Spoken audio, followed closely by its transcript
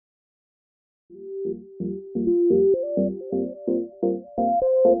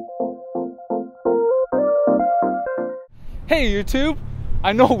Hey YouTube,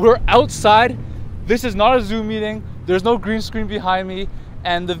 I know we're outside. This is not a Zoom meeting. There's no green screen behind me.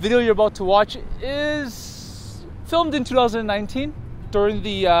 And the video you're about to watch is filmed in 2019 during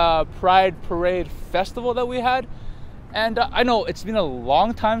the Pride Parade Festival that we had. And I know it's been a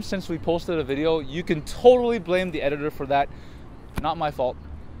long time since we posted a video. You can totally blame the editor for that. Not my fault.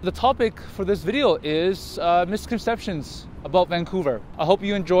 The topic for this video is misconceptions about Vancouver. I hope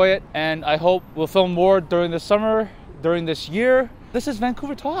you enjoy it, and I hope we'll film more during the summer, during this year. This is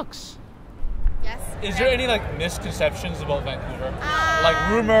Vancouver Talks. Yes. Is there any like misconceptions about Vancouver? Like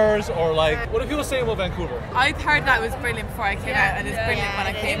rumors or like, what do people say about Vancouver? I've heard that was brilliant before I came out, and it's brilliant when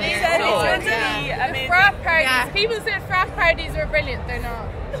I came here. It's going to be amazing. Frat parties. Yeah. People said frat parties are brilliant. They're not.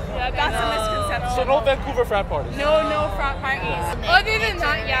 Yeah, that's a misconception. So no Vancouver frat parties? No frat parties. Other than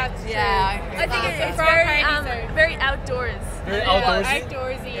that, yeah, it's true. Yeah. I think it's very outdoors. Very outdoorsy?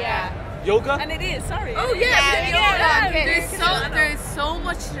 Outdoorsy, yeah. Yoga? And it is, sorry. Oh yeah, yoga. There's so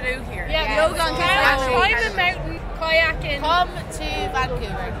much to do here. Yeah, Yoga and climb the mountain, kayaking. Come to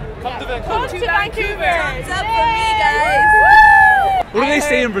Vancouver. Come to Vancouver. Come to Vancouver. Thumbs up for me, guys. What do they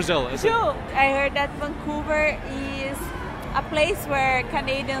say in Brazil? Is it? I heard that Vancouver is a place where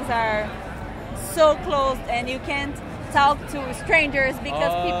Canadians are so closed and you can't talk to strangers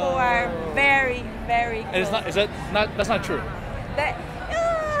because people are very, very close. And that's not true.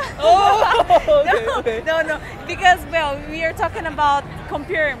 No, because we are talking about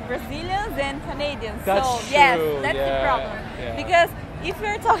comparing Brazilians and Canadians. That's so true. yes, that's the problem. Yeah. Because if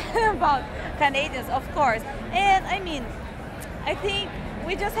we're talking about Canadians, of course, and I mean, I think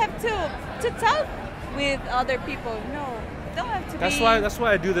we just have to talk with other people. No, don't have to. That's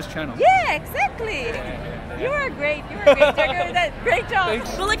why I do this channel. Yeah, exactly. You are great. You're good. Great job.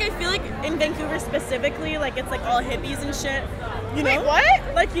 Thanks. But like I feel like in Vancouver specifically, like it's like all hippies and shit. You know? Wait,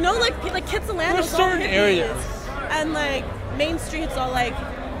 what? Like you know, like Kitsilano There's is all certain hippies. areas. And like Main Street's all like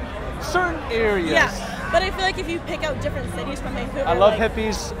Certain areas. yeah. But I feel like if you pick out different cities from Vancouver, I love like,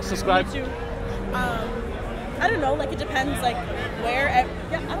 hippies. Subscribe. you need to, I don't know. Like it depends. Like where.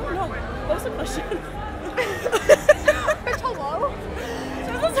 Yeah, I don't know. What was the question? Hello?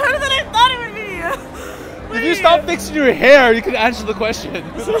 This was harder than I thought it would be. If you stop fixing your hair, you can answer the question.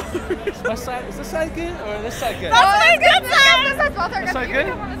 Is this side good or this side good? That's my good side. This side good?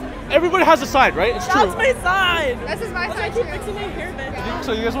 Everybody has a side, right? It's That's true. my side. This is my That's why I side keep too. fixing my hair, bitch.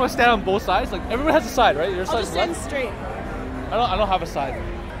 So you guys want to stand on both sides? Like everybody has a side, right? Your I'll side's just stand left. straight. I don't have a side.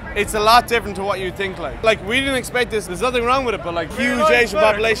 It's a lot different to what you think like. Like we didn't expect this. There's nothing wrong with it, but like huge Asian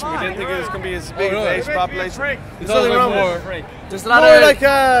population. We didn't think it was gonna be as big as the Asian population. There's nothing wrong with it. There's a lot More of like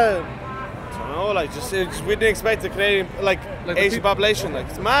I don't know, like just we didn't expect the Canadian like Asian population. Like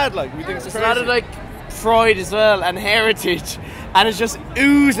it's mad. Like we think it's there's crazy. a lot of like pride as well and heritage, and it's just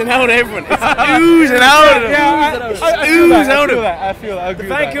oozing out of everyone. It's oozing out of them. I feel that. I agree with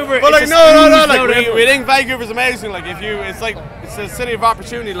that. Vancouver. But like it's no, just like oozing out we think Vancouver's amazing. Like if you, it's a city of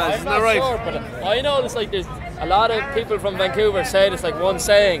opportunity, lads. Isn't that right? Sure, but I know it's like there's a lot of people from Vancouver say it's like one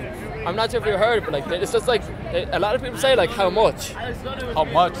saying. I'm not sure if you heard it, but like it's just like a lot of people say like how much. How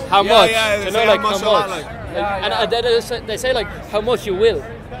much? How much? Yeah, you they know, say like how much a lot, like. and then they say like how much you will.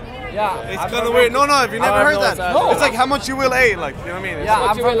 Yeah, It's kind of weird. No, have you never I've heard noticed that? that. It's like how much you will eat, like you know what I mean? It's Yeah, like,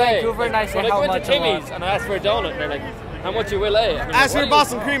 I'm you from will eat. Vancouver and I say When I how went much to I want. Timmy's and I asked for a donut, and they're like, how much you will eat? And I'm ask like, for what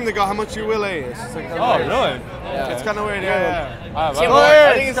Boston cream, they go how much you will eat. It's just like Oh, really? It's kind of weird. Yeah. Tim Oh, Hortons.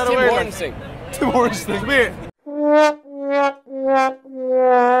 yeah, I think it's kinda Tim weird, Hortons thing. Two words thing. It's weird.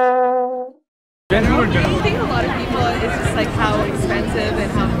 Vancouver in I general. think a lot of people, it's just like how expensive and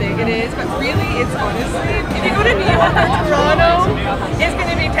how big it is, but really it's honestly, if you go to New York or Toronto, it's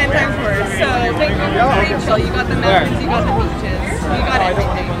going to be 10 times worse. So Vancouver's pretty chill. You got the mountains, you got the beaches, you got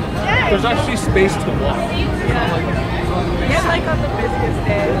everything. There's actually space to walk. Yeah, like on the busiest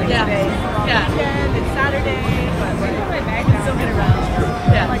day, like today. Yeah. Weekend, it's Saturday, but we're still get around.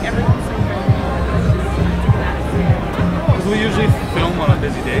 Yeah. Like everyone's so friendly. Because we usually film on a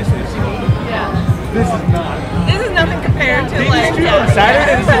busy day, so it's Yeah. this is not. This is nothing compared to Davie like. Street on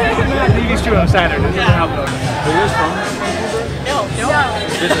Saturday? This is not Davie Street on Saturday. This doesn't happen. Are you guys from? No.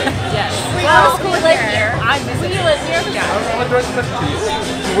 Is it? Yes. Well, we live here. We live here. Yeah. What direction is that to you? So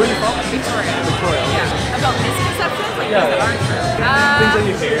where are you from? Victoria. Victoria. Yeah. About misconceptions, like Yeah. things that aren't true. Things that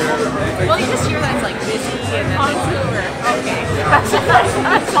you hear. Well, you just hear that it's like busy and then Hongcouver. Okay.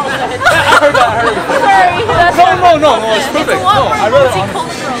 That's all that. I heard that. Sorry. No, it's perfect. It's a lot No, more I read it on.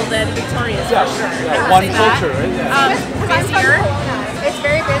 multicultural than Victoria's Yeah, for sure. yeah, one culture, right? Yeah. Busier. It's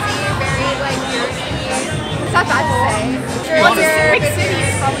very busy, very like dirty. It's not bad to say. Well, the big city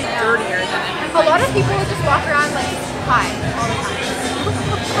is probably dirtier than it. lot of people just walk around like high all the time.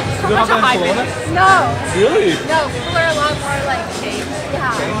 No. Really? No, people are a lot more like safe.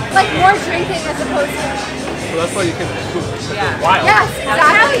 Yeah. Like more drinking as opposed to. So that's why you can scoop. Yeah. Wild. Yes,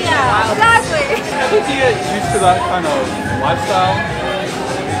 exactly. Yeah. Exactly. I think you get used to that kind of lifestyle.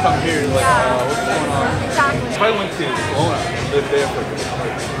 You come here, you're like, what's going on? Exactly. If I went to Kelowna, live there for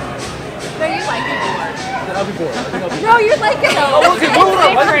No, you like it more. I'll be bored. I think I'll be No, you like it though. Oh, okay, what would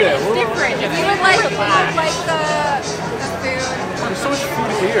I like there? It's different. You would like the food. There's so much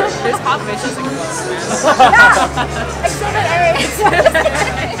food here. There's hot fishes and Yeah. Extended areas.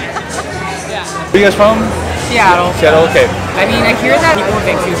 Where are you guys from? Seattle. Seattle, okay. I mean, I hear that people in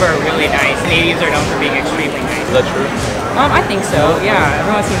Vancouver are really nice. Canadians are known for being extremely nice. Is that true? I think so. Yeah,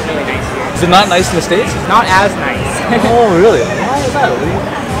 everyone seems really nice here. Is it not nice in the States? Not as nice. Oh, really? Why is that?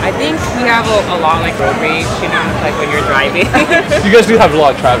 I think we have a lot like road rage, you know, like when you're driving. You guys do have a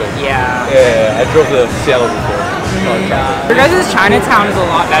lot of traffic. Yeah. Yeah, I drove to Seattle before. Your guys' Chinatown is a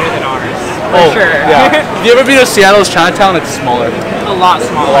lot better than ours. For sure. Yeah. Have you ever been to Seattle's Chinatown? It's smaller. A lot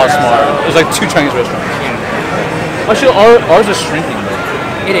smaller. A lot smaller. There's like 2 Chinese restaurants. Yeah. Actually, ours is shrinking though.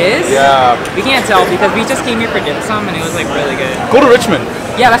 It is? Yeah. We can't tell because we just came here for dim sum and it was like really good. Go to Richmond.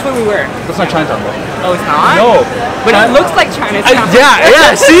 Yeah, that's where we were. That's not Chinatown though. Oh, it's not? No. But it looks like Chinatown.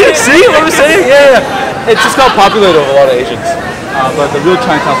 Yeah. See what I'm saying? Yeah. It's just got populated with a lot of Asians. But the real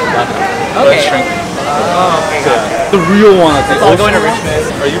Chinatown's in Vancouver. But it's shrinking. Oh, okay, gotcha. The real one, I think. All going to Richmond.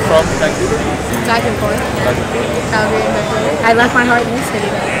 Are you from Vancouver? Back and forth. Calgary and Vancouver. I left my heart in this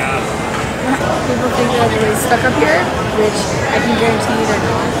city though. People think that I'm really stuck up here, which I can guarantee you they're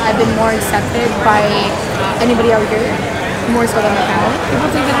not. I've been more accepted by anybody out here, more so than my family.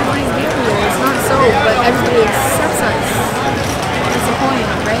 People think that everybody's gay here. It's not so, but everybody accepts us. That's the point,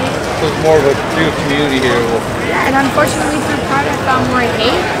 right? So it's more of a big community here. Yeah, and unfortunately through Pride I found more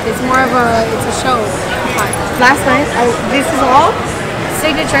hate. It's more of it's a show. Last night, this is all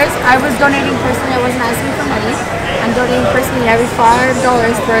signatures. I was donating personally, I wasn't asking for money. I'm donating personally every $5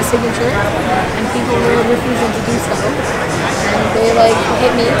 for a signature, and people were refusing to do so. And they like hit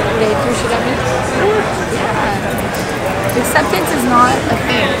me, they threw shit at me. Yeah. Acceptance is not a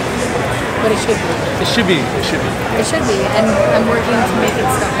thing, but it should be. It should be. It should be. It should be, and I'm working to make it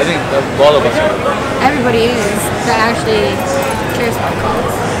so. I think a lot of us are. Everybody is that actually cares about the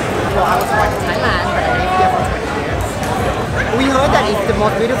cause. Well, I was born in Thailand, but I lived here for 20 years. We heard that it's the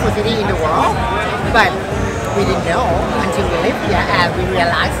most beautiful city in the world, but we didn't know until we lived here and we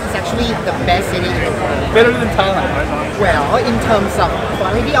realized it's actually the best city in the world. Better than Thailand, right? Well, in terms of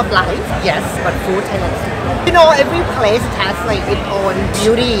quality of life, yes, but food, Thailand. You know, every place has like its own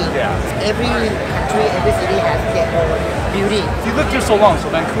beauty. Yeah. Every country, every city has their own beauty. You lived here so long, so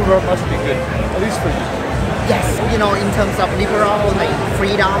Vancouver must be good, at least for you. Yes, you know, in terms of liberal, like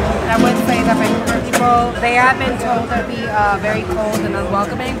freedom. I would say that Vancouver people, they have been told to be very cold and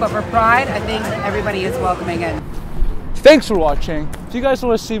unwelcoming, but for Pride, I think everybody is welcoming it. Thanks for watching. If you guys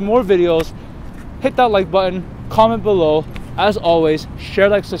want to see more videos, hit that like button, comment below. As always, share,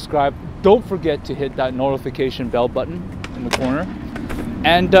 like, subscribe. Don't forget to hit that notification bell button in the corner.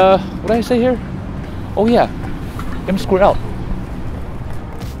 And what did I say here? Oh yeah, impsquared out.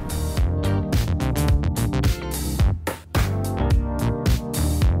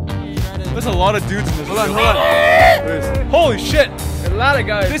 There's a lot of dudes in this. Hold on. Holy shit! A lot of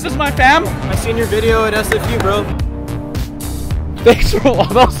guys. This is my fam. I seen your video at SFU, bro. Thanks for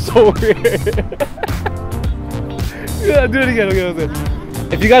that was so weird. Yeah, do it again. Okay.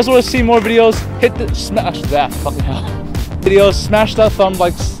 If you guys want to see more videos, hit the smash that fucking hell. Videos, smash that thumbs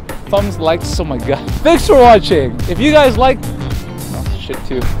likes. Oh my god. Thanks for watching. If you guys like, oh shit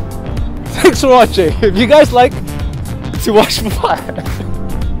too. Thanks for watching. If you guys like to watch fire.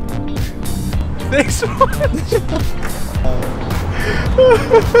 Thanks for watching.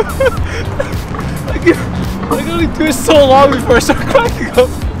 I can only do it so long before I start cracking up.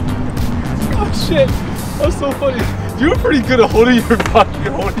 Oh shit, that was so funny. You were pretty good at holding your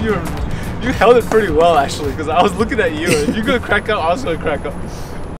you held it pretty well actually, because I was looking at you. If you're gonna crack up, I was gonna crack up.